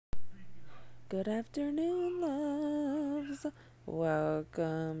Good afternoon, loves.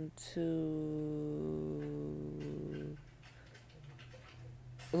 Welcome to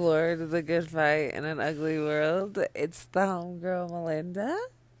Lord of the Good Fight in an Ugly World. It's the homegirl Melinda.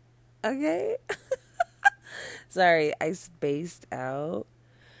 Okay? Sorry, I spaced out.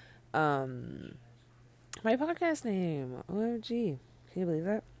 Um, my podcast name. OMG. Can you believe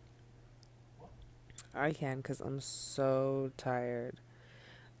that? I can because I'm so tired.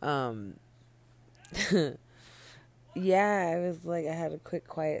 Um, yeah, I was like, I had a quick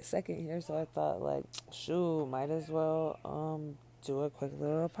quiet second here, so I thought, like, shoot, might as well do a quick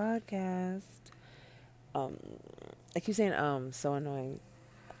little podcast. Um, I keep saying so annoying.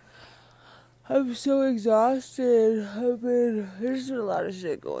 I'm so exhausted. There's a lot of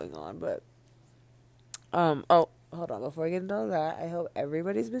shit going on, but oh, hold on, before I get into all that, I hope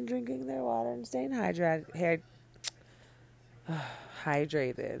everybody's been drinking their water and staying hydrated.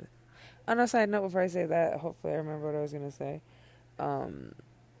 On a side note, before I say that, hopefully I remember what I was gonna say. Um,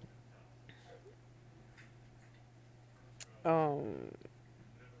 um,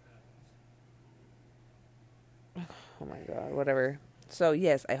 oh my god, whatever. So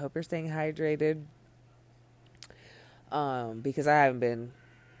yes, I hope you're staying hydrated. Because I haven't been.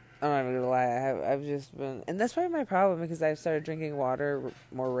 I'm not even gonna lie. I've just been, and that's probably my problem because I've started drinking water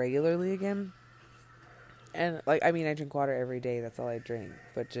more regularly again. And like, I mean, I drink water every day. That's all I drink.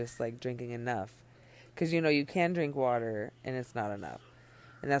 But just like drinking enough, because you can drink water and it's not enough,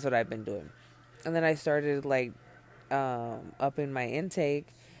 and that's what I've been doing. And then I started like upping my intake,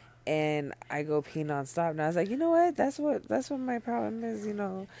 and I go pee nonstop. And I was like, you know what? That's what my problem is.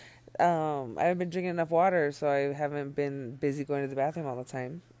 I haven't been drinking enough water, so I haven't been busy going to the bathroom all the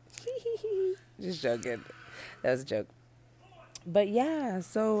time. Just joking. That was a joke. But yeah,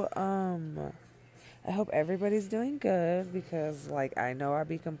 so I hope everybody's doing good because like I know I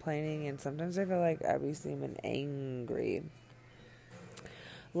be complaining and sometimes I feel like I be seeming angry.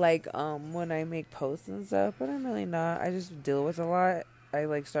 Like when I make posts and stuff, but I'm really not. I just deal with a lot. I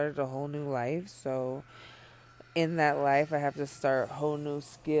like started a whole new life, so in that life I have to start whole new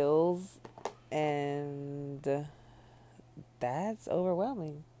skills and that's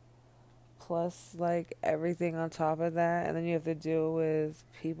overwhelming. Plus like everything on top of that, and then you have to deal with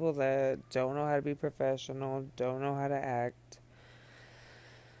people that don't know how to be professional, don't know how to act.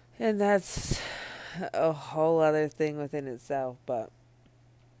 And that's a whole other thing within itself, but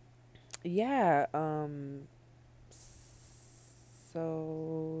yeah,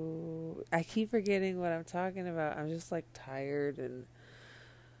 so I keep forgetting what I'm talking about. I'm just like tired and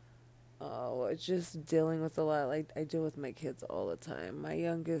just dealing with a lot. Like I deal with my kids all the time. My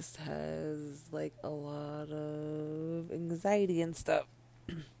youngest has like a lot of anxiety and stuff.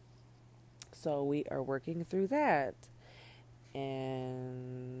 So we are working through that.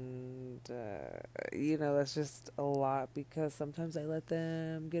 And that's just a lot because sometimes I let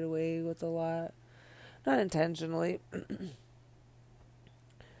them get away with a lot. Not intentionally,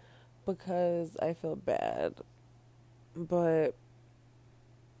 because I feel bad. But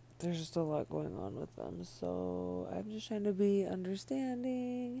there's just a lot going on with them. So I'm just trying to be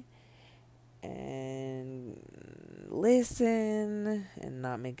understanding and listen and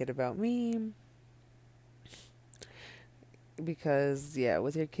not make it about me. Because, yeah,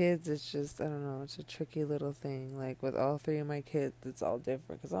 with your kids, it's just, I don't know, it's a tricky little thing. Like, with all three of my kids, it's all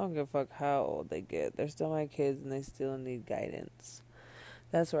different. Because I don't give a fuck how old they get. They're still my kids and they still need guidance.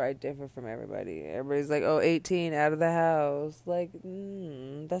 That's where I differ from everybody. Everybody's like, oh, 18, out of the house. Like,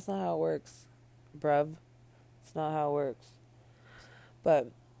 that's not how it works, bruv. It's not how it works.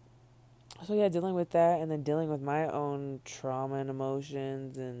 But, so yeah, dealing with that and then dealing with my own trauma and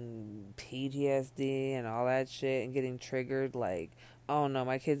emotions and PTSD and all that shit and getting triggered. Like, oh no,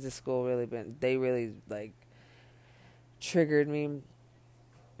 my kids at school they really, like, triggered me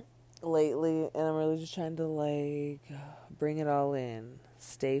lately. And I'm really just trying to, like, bring it all in.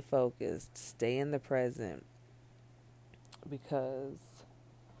 Stay focused. Stay in the present. Because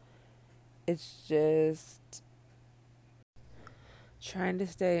it's just trying to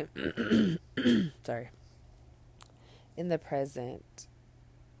stay sorry, in the present.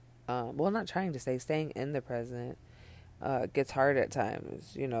 Well, not trying to staying in the present gets hard at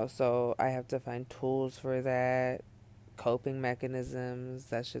times, so I have to find tools for that, coping mechanisms.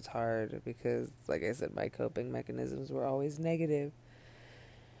 That shit's hard because, like I said, my coping mechanisms were always negative.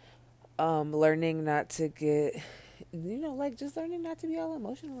 Learning not to get, like just learning not to be all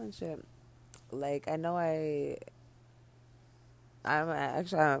emotional and shit. Like, I know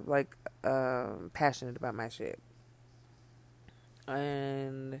I'm like passionate about my shit,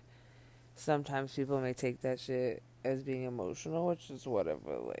 and sometimes people may take that shit as being emotional, which is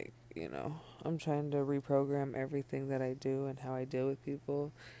whatever. Like, you know, I'm trying to reprogram everything that I do and how I deal with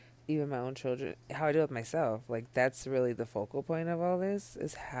people, even my own children, how I deal with myself. Like, that's really the focal point of all this,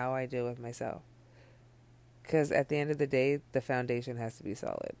 is how I deal with myself. Because at the end of the day, the foundation has to be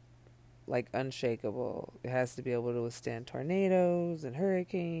solid, like unshakable. It has to be able to withstand tornadoes and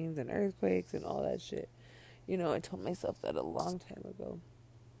hurricanes and earthquakes and all that shit. You know, I told myself that a long time ago,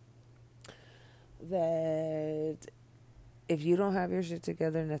 that if you don't have your shit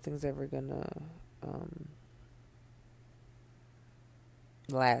together, nothing's ever gonna um,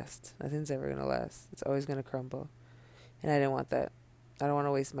 last. Nothing's ever gonna last. It's always gonna crumble. And I didn't want that. I don't want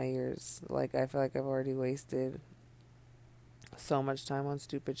to waste my years. Like, I feel like I've already wasted so much time on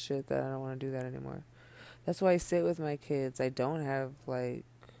stupid shit that I don't want to do that anymore. That's why I sit with my kids. I don't have, like,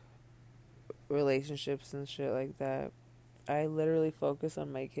 relationships and shit like that. I literally focus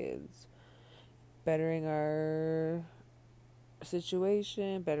on my kids, bettering our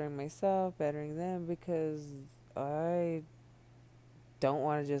situation, bettering myself, bettering them, because I don't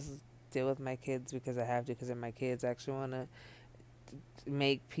want to just deal with my kids because I have to, because they're my kids. I actually want to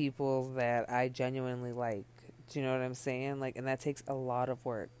make people that I genuinely like. Do you know what I'm saying? Like, and that takes a lot of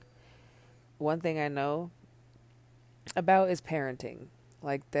work. One thing I know about is parenting.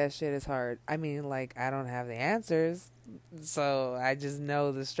 Like, that shit is hard. I mean, like, I don't have the answers, so I just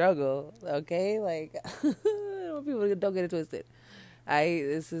know the struggle. Okay, like, people don't get it twisted.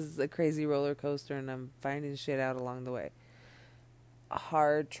 This is a crazy roller coaster, and I'm finding shit out along the way.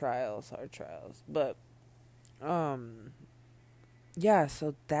 Hard trials, but yeah.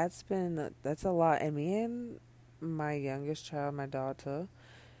 So that's a lot. And me and my youngest child, my daughter,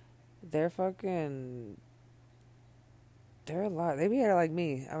 they're a lot. They be acting like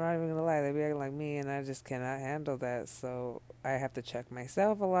me. I'm not even gonna lie. They be acting like me, and I just cannot handle that. So I have to check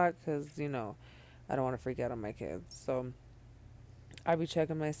myself a lot, because, you know, I don't want to freak out on my kids. So I be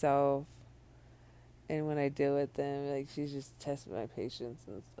checking myself, and when I deal with them, like, she's just testing my patience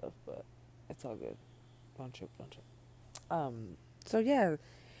and stuff. But it's all good. Don't trip. So yeah,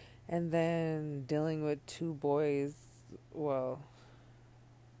 and then dealing with two boys. Well,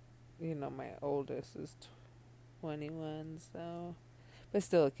 you know, my oldest is 21, so, but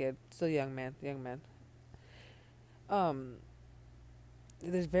still a kid, still young man. Um,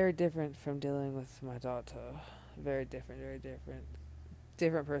 it's very different from dealing with my daughter. Very different,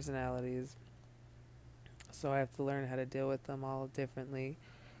 different personalities. So I have to learn how to deal with them all differently,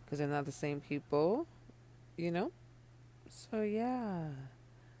 because they're not the same people, you know. So yeah,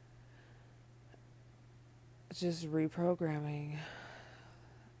 just reprogramming.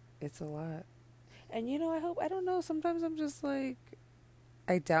 It's a lot. And, you know, I don't know, sometimes I'm just like,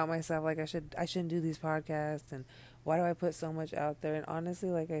 I doubt myself, like, I shouldn't do these podcasts, and why do I put so much out there? And honestly,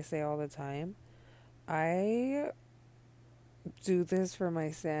 like I say all the time, I do this for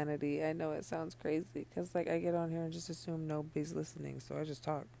my sanity. I know it sounds crazy, because, like, I get on here and just assume nobody's listening, so I just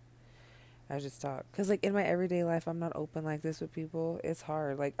talk. Because, like, in my everyday life, I'm not open like this with people. It's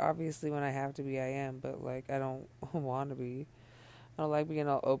hard. Like, obviously, when I have to be, I am, but, like, I don't want to be. I don't like being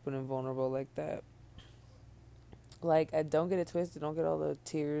all open and vulnerable like that. Like, I don't get it twisted. Don't get all the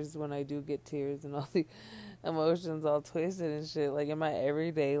tears when I do get tears, and all the emotions all twisted and shit. Like, in my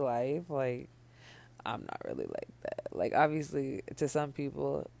everyday life, like, I'm not really like that. Like, obviously, to some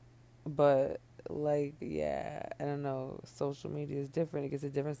people, but, like, yeah, I don't know. Social media is different. It gets a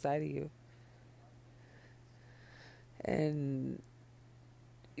different side of you. And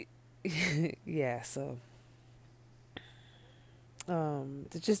yeah, so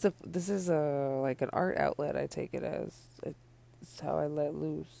this is a, like, an art outlet. I take it as, it's how I let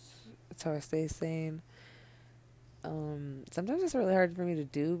loose. It's how I stay sane. Sometimes it's really hard for me to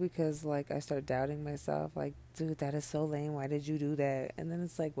do, because, like, I start doubting myself, like, dude, that is so lame, why did you do that? And then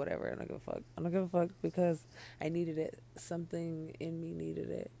it's like, whatever, I don't give a fuck, because I needed it. Something in me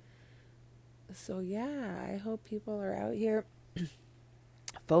needed it. So yeah, I hope people are out here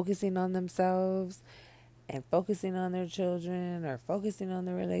focusing on themselves, and focusing on their children, or focusing on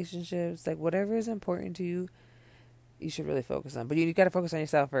their relationships. Like, whatever is important to you, you should really focus on. But you got to focus on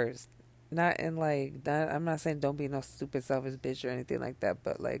yourself first. Not in, like, not, I'm not saying don't be no stupid selfish bitch or anything like that,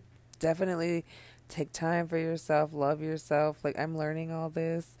 but, like, definitely take time for yourself, love yourself. Like, I'm learning all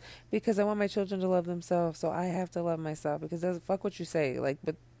this because I want my children to love themselves, so I have to love myself, because that's, fuck what you say. Like,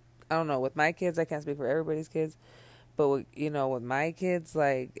 but I don't know, with my kids, I can't speak for everybody's kids, but with, you know, with my kids,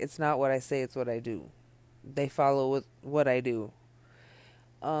 like, it's not what I say, it's what I do. They follow with what I do,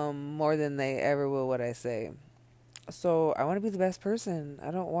 more than they ever will what I say. So I want to be the best person.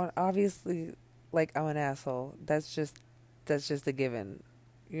 I don't want, obviously, like, I'm an asshole. That's just a given,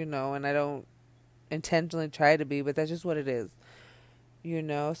 you know. And I don't intentionally try to be, but that's just what it is, you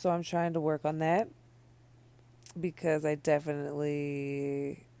know? So I'm trying to work on that because I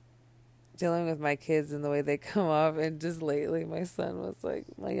definitely dealing with my kids and the way they come off. And just lately, my son was like,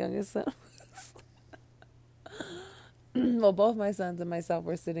 my youngest son, well, both my sons and myself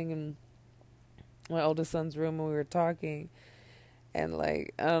were sitting in my oldest son's room and we were talking. And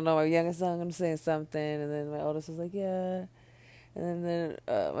like, I don't know, my youngest son was saying something, and then my oldest was like, yeah. And then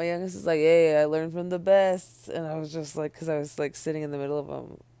my youngest is like, hey, I learned from the best. And I was just like, because I was like sitting in the middle of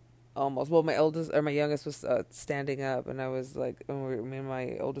them almost. Well, my youngest was standing up, and I was like, me and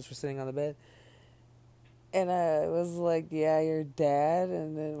my oldest were sitting on the bed. And I was like, yeah, your dad.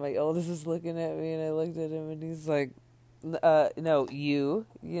 And then my oldest was looking at me, and I looked at him, and he's like, no, you.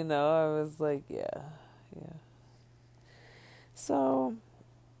 You know, I was like, yeah, yeah. So,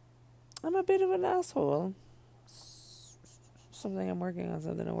 I'm a bit of an asshole. Something I'm working on,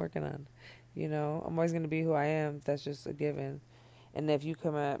 something I'm working on. You know, I'm always going to be who I am. That's just a given. And if you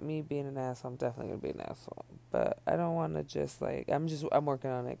come at me being an asshole, I'm definitely going to be an asshole. But I don't want to just like, I'm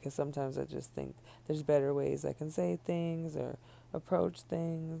working on it because sometimes I just think there's better ways I can say things or approach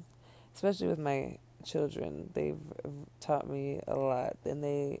things. Especially with my children. They've taught me a lot. And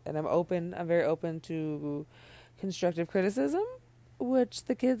I'm very open to constructive criticism, which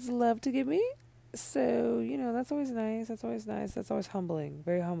the kids love to give me. So, you know, that's always nice. That's always nice. That's always humbling.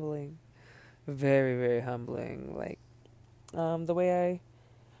 Very humbling. Very, very humbling. Like, the way I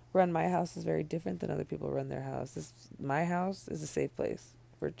run my house is very different than other people run their house. My house is a safe place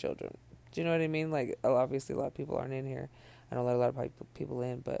for children. Do you know what I mean? Like, obviously, a lot of people aren't in here. I don't let a lot of people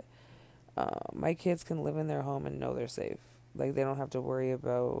in, but my kids can live in their home and know they're safe. Like, they don't have to worry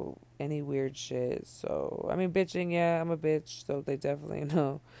about any weird shit. So, I mean, bitching, yeah, I'm a bitch, so they definitely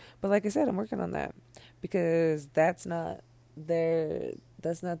know. But like I said, I'm working on that because that's not their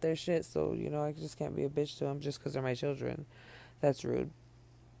shit. So, you know, I just can't be a bitch to them just because they're my children. That's rude.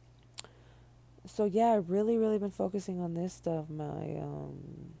 So, yeah, I've really, really been focusing on this stuff, my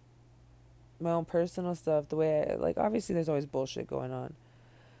own personal stuff, the way like, obviously there's always bullshit going on.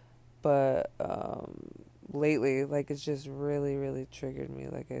 But, lately, like, it's just really, really triggered me.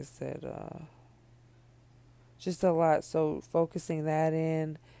 Like I said, just a lot. So focusing that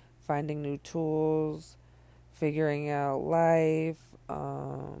in, finding new tools, figuring out life,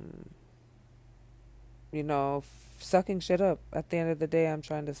 you know, sucking shit up. At the end of the day, I'm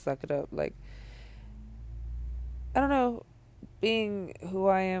trying to suck it up. Like, I don't know, being who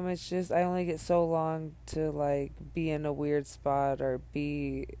I am, it's just I only get so long to like be in a weird spot or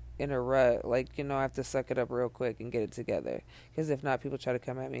be in a rut. Like, you know, I have to suck it up real quick and get it together. Because if not, people try to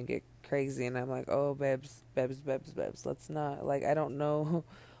come at me and get crazy, and I'm like, oh, babes, let's not. Like, I don't know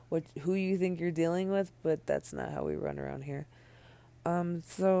who you think you're dealing with, but that's not how we run around here.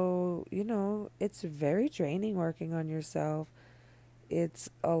 So, you know, it's very draining working on yourself.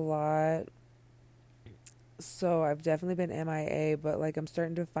 It's a lot. So I've definitely been MIA, but like I'm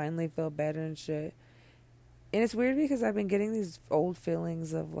starting to finally feel better and shit. And it's weird because I've been getting these old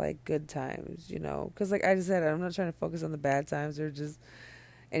feelings of like good times, you know? Because like I just said, I'm not trying to focus on the bad times or just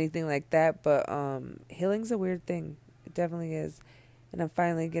anything like that. But healing's a weird thing. It definitely is. And I'm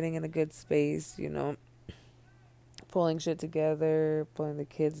finally getting in a good space, you know? Pulling shit together, pulling the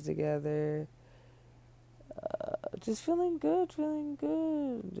kids together. Just feeling good,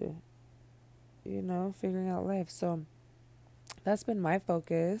 you know, figuring out life. So that's been my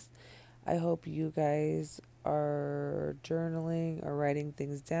focus. I hope you guys are journaling or writing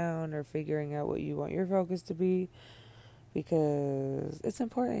things down or figuring out what you want your focus to be, because it's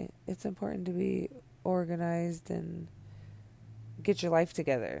important. It's important to be organized and get your life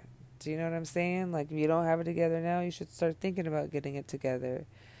together. Do you know what I'm saying? Like, if you don't have it together now, you should start thinking about getting it together.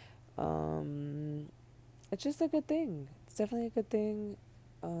 It's just a good thing. It's definitely a good thing.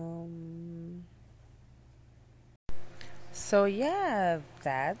 So yeah,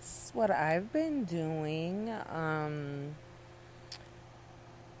 that's what I've been doing.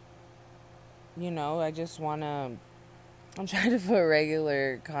 You know, I just wanna. I'm trying to put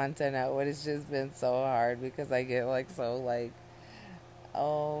regular content out, but it's just been so hard because I get like so like,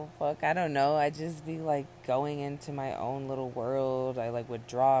 oh fuck, I don't know. I just be like going into my own little world. I like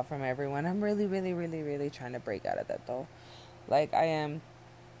withdraw from everyone. I'm really, really, really, really trying to break out of that though. Like I am,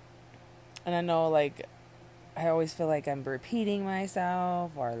 and I know like I always feel like I'm repeating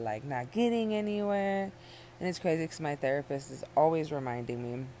myself or like not getting anywhere. And it's crazy because my therapist is always reminding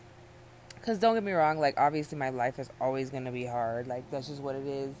me. Because don't get me wrong, like obviously my life is always going to be hard. Like that's just what it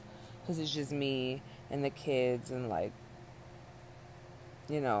is. Because it's just me and the kids and like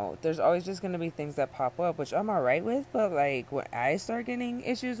there's always just going to be things that pop up, which I'm alright with, but, like, when I start getting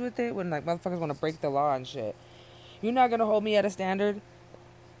issues with it, when, like, motherfuckers want to break the law and shit, you're not going to hold me at a standard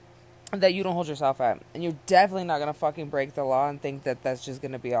that you don't hold yourself at. And you're definitely not going to fucking break the law and think that that's just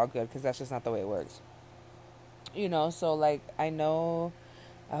going to be all good, because that's just not the way it works. So, like, I know,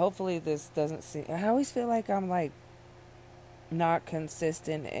 hopefully this doesn't seem, I always feel like I'm, like, not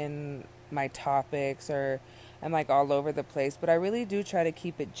consistent in my topics, or I'm like all over the place, but I really do try to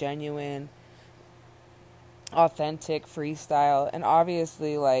keep it genuine, authentic, freestyle. And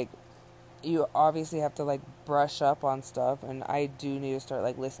obviously, like, you obviously have to, like, brush up on stuff, and I do need to start,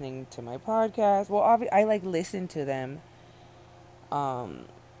 like, listening to my podcast. Well, I, like, listen to them,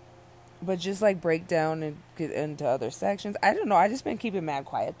 but just, like, break down and get into other sections. I don't know, I just been keeping mad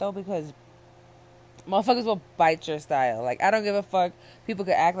quiet though, because motherfuckers will bite your style. Like, I don't give a fuck. People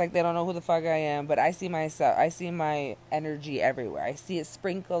could act like they don't know who the fuck I am, but I see myself. I see my energy everywhere. I see it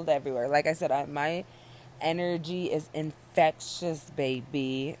sprinkled everywhere. Like I said, my energy is infectious,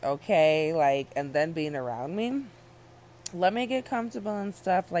 baby. Okay? Like, and then being around me, let me get comfortable and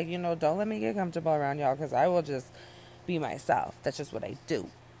stuff. Like, don't let me get comfortable around y'all, because I will just be myself. That's just what I do.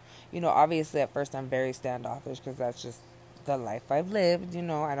 Obviously at first I'm very standoffish, because that's just the life I've lived.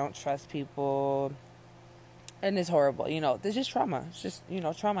 I don't trust people. And it's horrible. There's just trauma. It's just,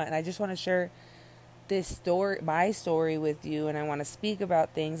 trauma. And I just want to share this story, my story with you. And I want to speak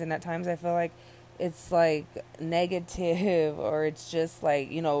about things. And at times I feel like it's like negative, or it's just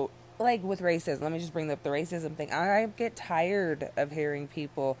like, like with racism. Let me just bring up the racism thing. I get tired of hearing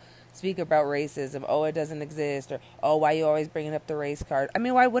people speak about racism. Oh, it doesn't exist. Or, oh, why you always bringing up the race card? I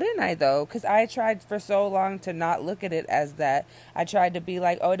mean, why wouldn't I, though? Because I tried for so long to not look at it as that. I tried to be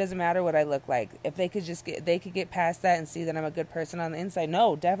like, oh, it doesn't matter what I look like. If they could they could get past that and see that I'm a good person on the inside.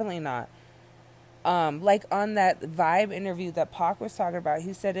 No, definitely not. Like on that Vibe interview that Pac was talking about,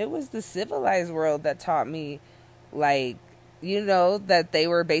 he said it was the civilized world that taught me, like, that they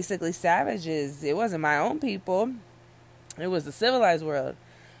were basically savages. It wasn't my own people. It was the civilized world.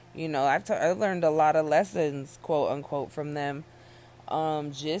 I've learned a lot of lessons, quote unquote, from them.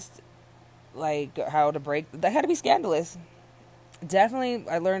 Just like how to break. They had to be scandalous. Definitely,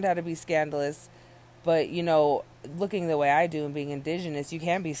 I learned how to be scandalous. But looking the way I do and being indigenous, you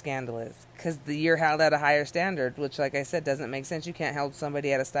can be scandalous, because you're held at a higher standard, which, like I said, doesn't make sense. You can't hold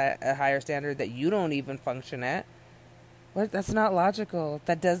somebody at a higher standard that you don't even function at. What? That's not logical.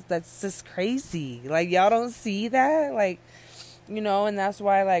 That's just crazy. Like, y'all don't see that, like. And that's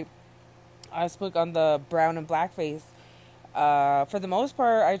why, like, I spoke on the brown and blackface. For the most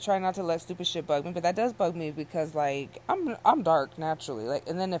part, I try not to let stupid shit bug me, but that does bug me, because, like, I'm dark naturally. Like,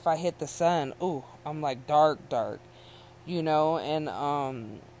 and then if I hit the sun, ooh, I'm like dark, and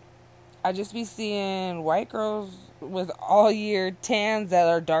I just be seeing white girls with all year tans that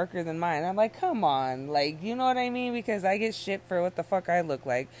are darker than mine. I'm like, come on, like, you know what I mean? Because I get shit for what the fuck I look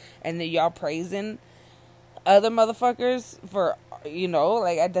like, and then y'all praising other motherfuckers for,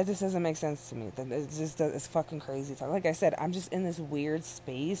 like, that just doesn't make sense to me. It's fucking crazy. Like I said, I'm just in this weird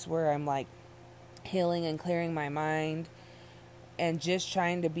space where I'm, like, healing and clearing my mind and just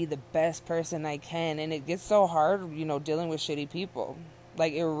trying to be the best person I can. And it gets so hard, dealing with shitty people.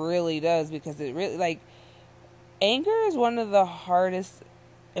 Like, it really does, because it really, like, anger is one of the hardest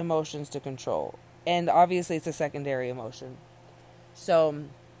emotions to control. And obviously it's a secondary emotion. So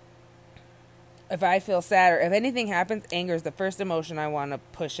if I feel sad, or if anything happens, anger is the first emotion I want to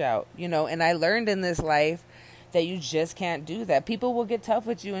push out, and I learned in this life that you just can't do that. People will get tough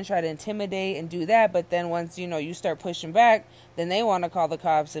with you and try to intimidate and do that, but then once, you start pushing back, then they want to call the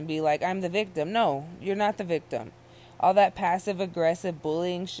cops and be like, I'm the victim. No, you're not the victim. All that passive-aggressive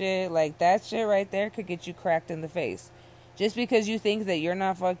bullying shit, like, that shit right there could get you cracked in the face. Just because you think that you're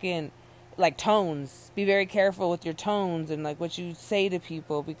not fucking, like, tones. Be very careful with your tones and, like, what you say to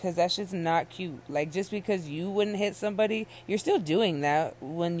people, because that shit's not cute. Like, just because you wouldn't hit somebody, you're still doing that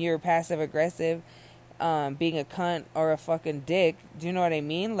when you're passive-aggressive, being a cunt or a fucking dick. Do you know what I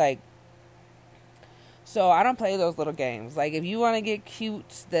mean? Like, so I don't play those little games. Like, if you want to get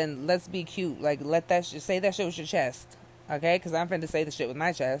cute, then let's be cute. Like, let that say that shit with your chest, okay? Because I'm finna say the shit with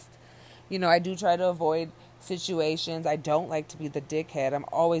my chest. I do try to avoid situations. I don't like to be the dickhead. I'm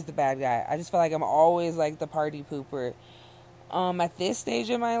always the bad guy. I just feel like I'm always, like, the party pooper. At this stage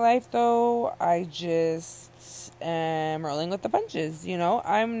in my life, though, I just am rolling with the punches,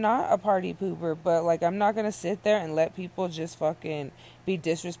 I'm not a party pooper, but, like, I'm not gonna sit there and let people just fucking be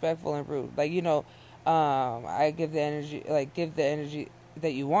disrespectful and rude. Like, I give the energy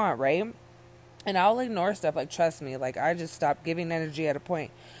that you want, right? And I'll ignore stuff. Like, trust me, like, I just stop giving energy at a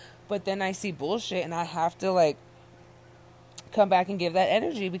point. But then I see bullshit and I have to, like, come back and give that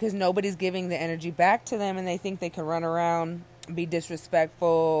energy, because nobody's giving the energy back to them, and they think they can run around, be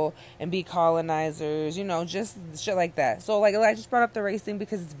disrespectful, and be colonizers, just shit like that. So, like, I just brought up the race thing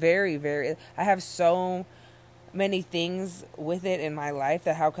because it's very, very, I have so many things with it in my life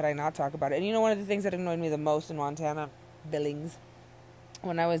that how could I not talk about it? And one of the things that annoyed me the most in Montana, Billings,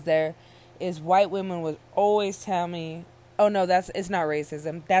 when I was there, is white women would always tell me, "Oh no, it's not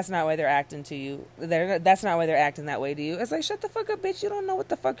racism. That's not why they're acting to you. That's not why they're acting that way to you." It's like, shut the fuck up, bitch. You don't know what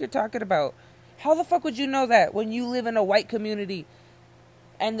the fuck you're talking about. How the fuck would you know that when you live in a white community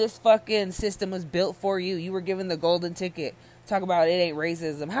and this fucking system was built for you? You were given the golden ticket. Talk about it ain't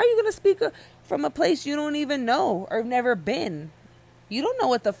racism. How are you gonna speak from a place you don't even know or have never been? You don't know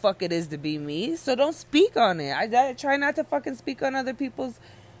what the fuck it is to be me, so don't speak on it. I try not to fucking speak on other people's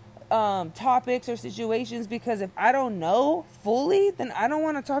topics or situations, because if I don't know fully, then I don't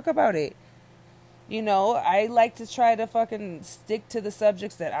want to talk about it. I like to try to fucking stick to the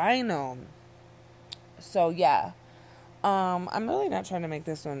subjects that I know. So yeah, I'm really not trying to make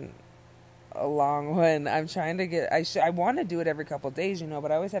this one a long one. I'm trying to get, I want to do it every couple days, but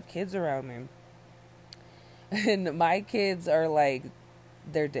I always have kids around me. And my kids are like,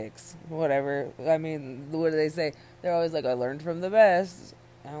 they're dicks. Whatever. I mean, what do they say? They're always like, I learned from the best.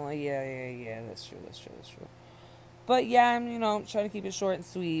 And I'm like, yeah, that's true. But yeah, I'm, trying to keep it short and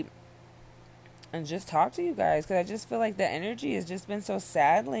sweet and just talk to you guys, because I just feel like the energy has just been so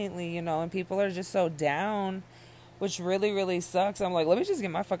sad lately, and people are just so down, which really, really sucks. I'm like, let me just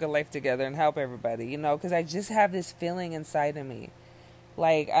get my fucking life together and help everybody, because I just have this feeling inside of me.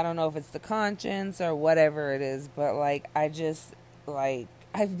 Like, I don't know if it's the conscience or whatever it is, but like, I just, like,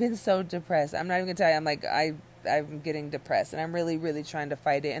 I've been so depressed. I'm not even gonna tell you, I'm like, I'm getting depressed, and I'm really, really trying to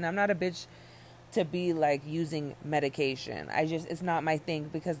fight it. And I'm not a bitch to be like using medication. It's not my thing,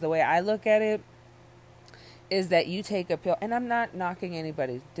 because the way I look at it is that you take a pill, and I'm not knocking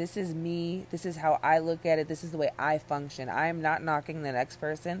anybody. This is me. This is how I look at it. This is the way I function. I am not knocking the next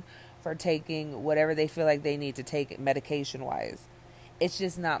person for taking whatever they feel like they need to take medication wise. It's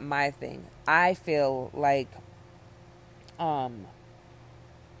just not my thing. I feel like,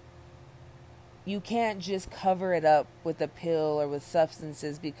 you can't just cover it up with a pill or with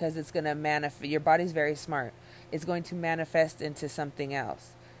substances, because it's going to manifest. Your body's very smart. It's going to manifest into something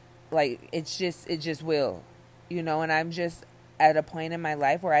else. Like, it just will, and I'm just at a point in my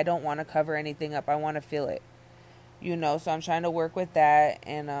life where I don't want to cover anything up. I want to feel it, so I'm trying to work with that,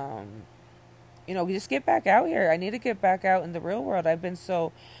 and, just get back out here. I need to get back out in the real world. I've been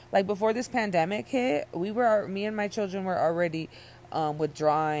so, like, before this pandemic hit, me and my children were already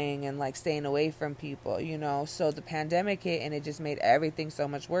withdrawing and like staying away from people, so the pandemic hit and it just made everything so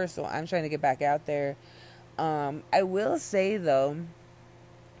much worse. So I'm trying to get back out there. I will say though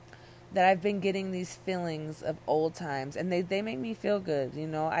that I've been getting these feelings of old times, and they make me feel good.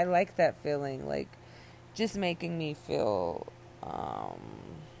 I like that feeling, like just making me feel, how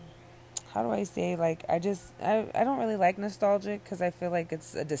do I say, like, I don't really like nostalgic, because I feel like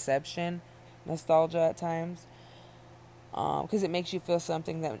it's a deception, nostalgia at times. Because it makes you feel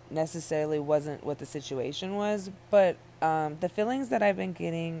something that necessarily wasn't what the situation was. But the feelings that I've been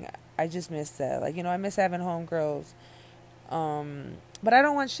getting, I just miss that. Like, I miss having homegirls. But I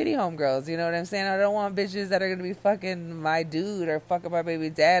don't want shitty homegirls, you know what I'm saying? I don't want bitches that are going to be fucking my dude or fucking my baby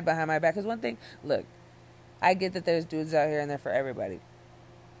dad behind my back. Because one thing, look, I get that there's dudes out here and they're for everybody.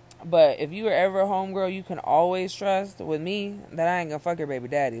 But if you were ever a homegirl you can always trust with me, then I ain't gonna fuck your baby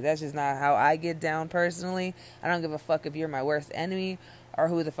daddy. That's just not how I get down personally. I don't give a fuck if you're my worst enemy or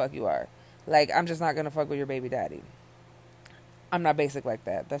who the fuck you are. Like, I'm just not gonna fuck with your baby daddy. I'm not basic like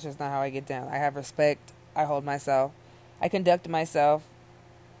that. That's just not how I get down. I have respect. I hold myself. I conduct myself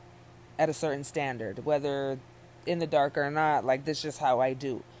at a certain standard, whether in the dark or not. Like, this is just how I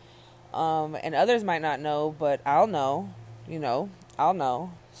do. And others might not know, but I'll know. I'll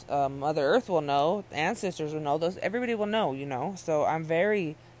know. Mother Earth will know. Ancestors will know. Everybody will know. So I'm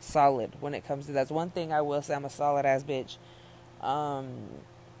very solid when it comes to that. That's one thing I will say. I'm a solid ass bitch.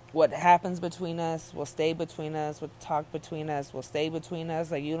 What happens between us will stay between us. What talk between us will stay between us.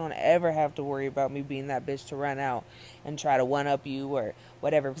 Like, you don't ever have to worry about me being that bitch to run out and try to one up you or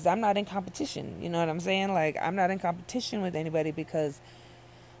whatever, because I'm not in competition. You know what I'm saying? Like, I'm not in competition with anybody, because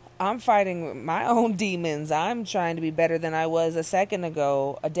I'm fighting my own demons. I'm trying to be better than I was a second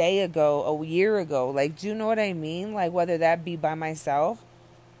ago, a day ago, a year ago. Like, do you know what I mean? Like, whether that be by myself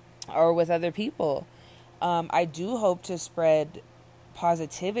or with other people. I do hope to spread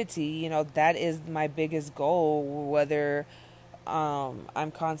positivity. That is my biggest goal, whether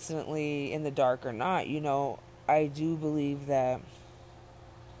I'm constantly in the dark or not. I do believe that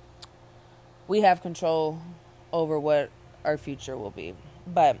we have control over what our future will be.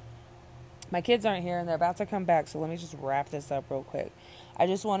 But my kids aren't here and they're about to come back, so let me just wrap this up real quick. I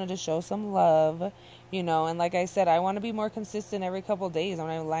just wanted to show some love, and like I said, I want to be more consistent every couple of days. I'm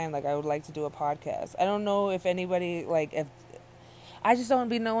not even lying, like I would like to do a podcast. I don't know if anybody, like, if I just don't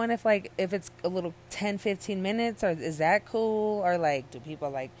be knowing if it's a little 10, 15 minutes, or is that cool, or like do people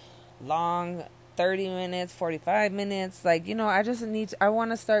like long 30 minutes, 45 minutes, like, I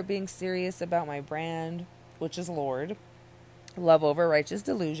want to start being serious about my brand, which is Lord. Love over righteous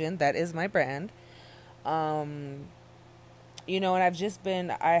delusion. That is my brand. And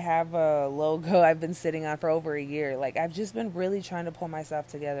I have a logo I've been sitting on for over a year. Like, I've just been really trying to pull myself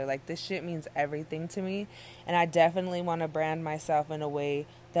together. Like, this shit means everything to me. And I definitely want to brand myself in a way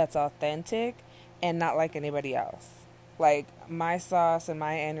that's authentic and not like anybody else. Like, my sauce and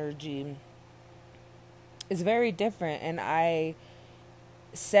my energy is very different. And I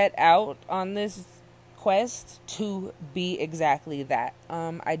set out on this quest to be exactly that.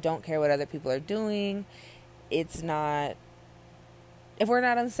 I don't care what other people are doing. It's not, if we're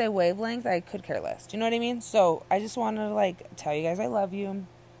not on the same wavelength, I could care less. Do you know what I mean? So I just want to tell you guys I love you.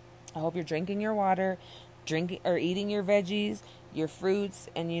 I hope you're drinking your water, eating your veggies, your fruits,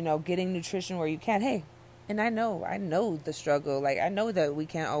 and getting nutrition where you can. Hey, and I know the struggle. Like, I know that we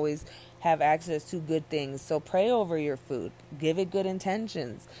can't always have access to good things. So pray over your food. Give it good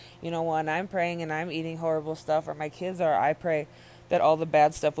intentions. When I'm praying and I'm eating horrible stuff, or my kids are, I pray that all the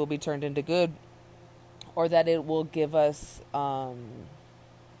bad stuff will be turned into good, or that it will give us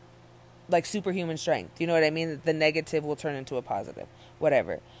superhuman strength. You know what I mean? The negative will turn into a positive.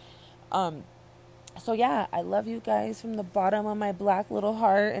 Whatever. So yeah, I love you guys from the bottom of my black little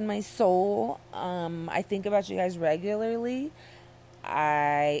heart and my soul. I think about you guys regularly.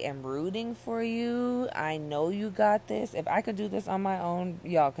 I am rooting for you. I know you got this. If I could do this on my own,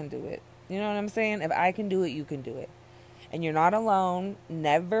 y'all can do it. You know what I'm saying? If I can do it, you can do it. And you're not alone.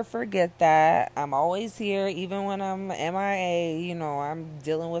 Never forget that. I'm always here, even when I'm MIA. I'm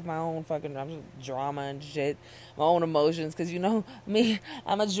dealing with my own fucking drama and shit, my own emotions. Because me,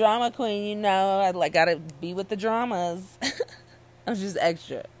 I'm a drama queen. I gotta be with the dramas. I'm just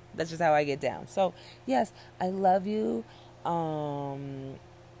extra. That's just how I get down. So yes, I love you.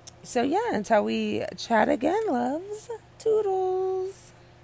 So yeah, until we chat again, loves. Toodles.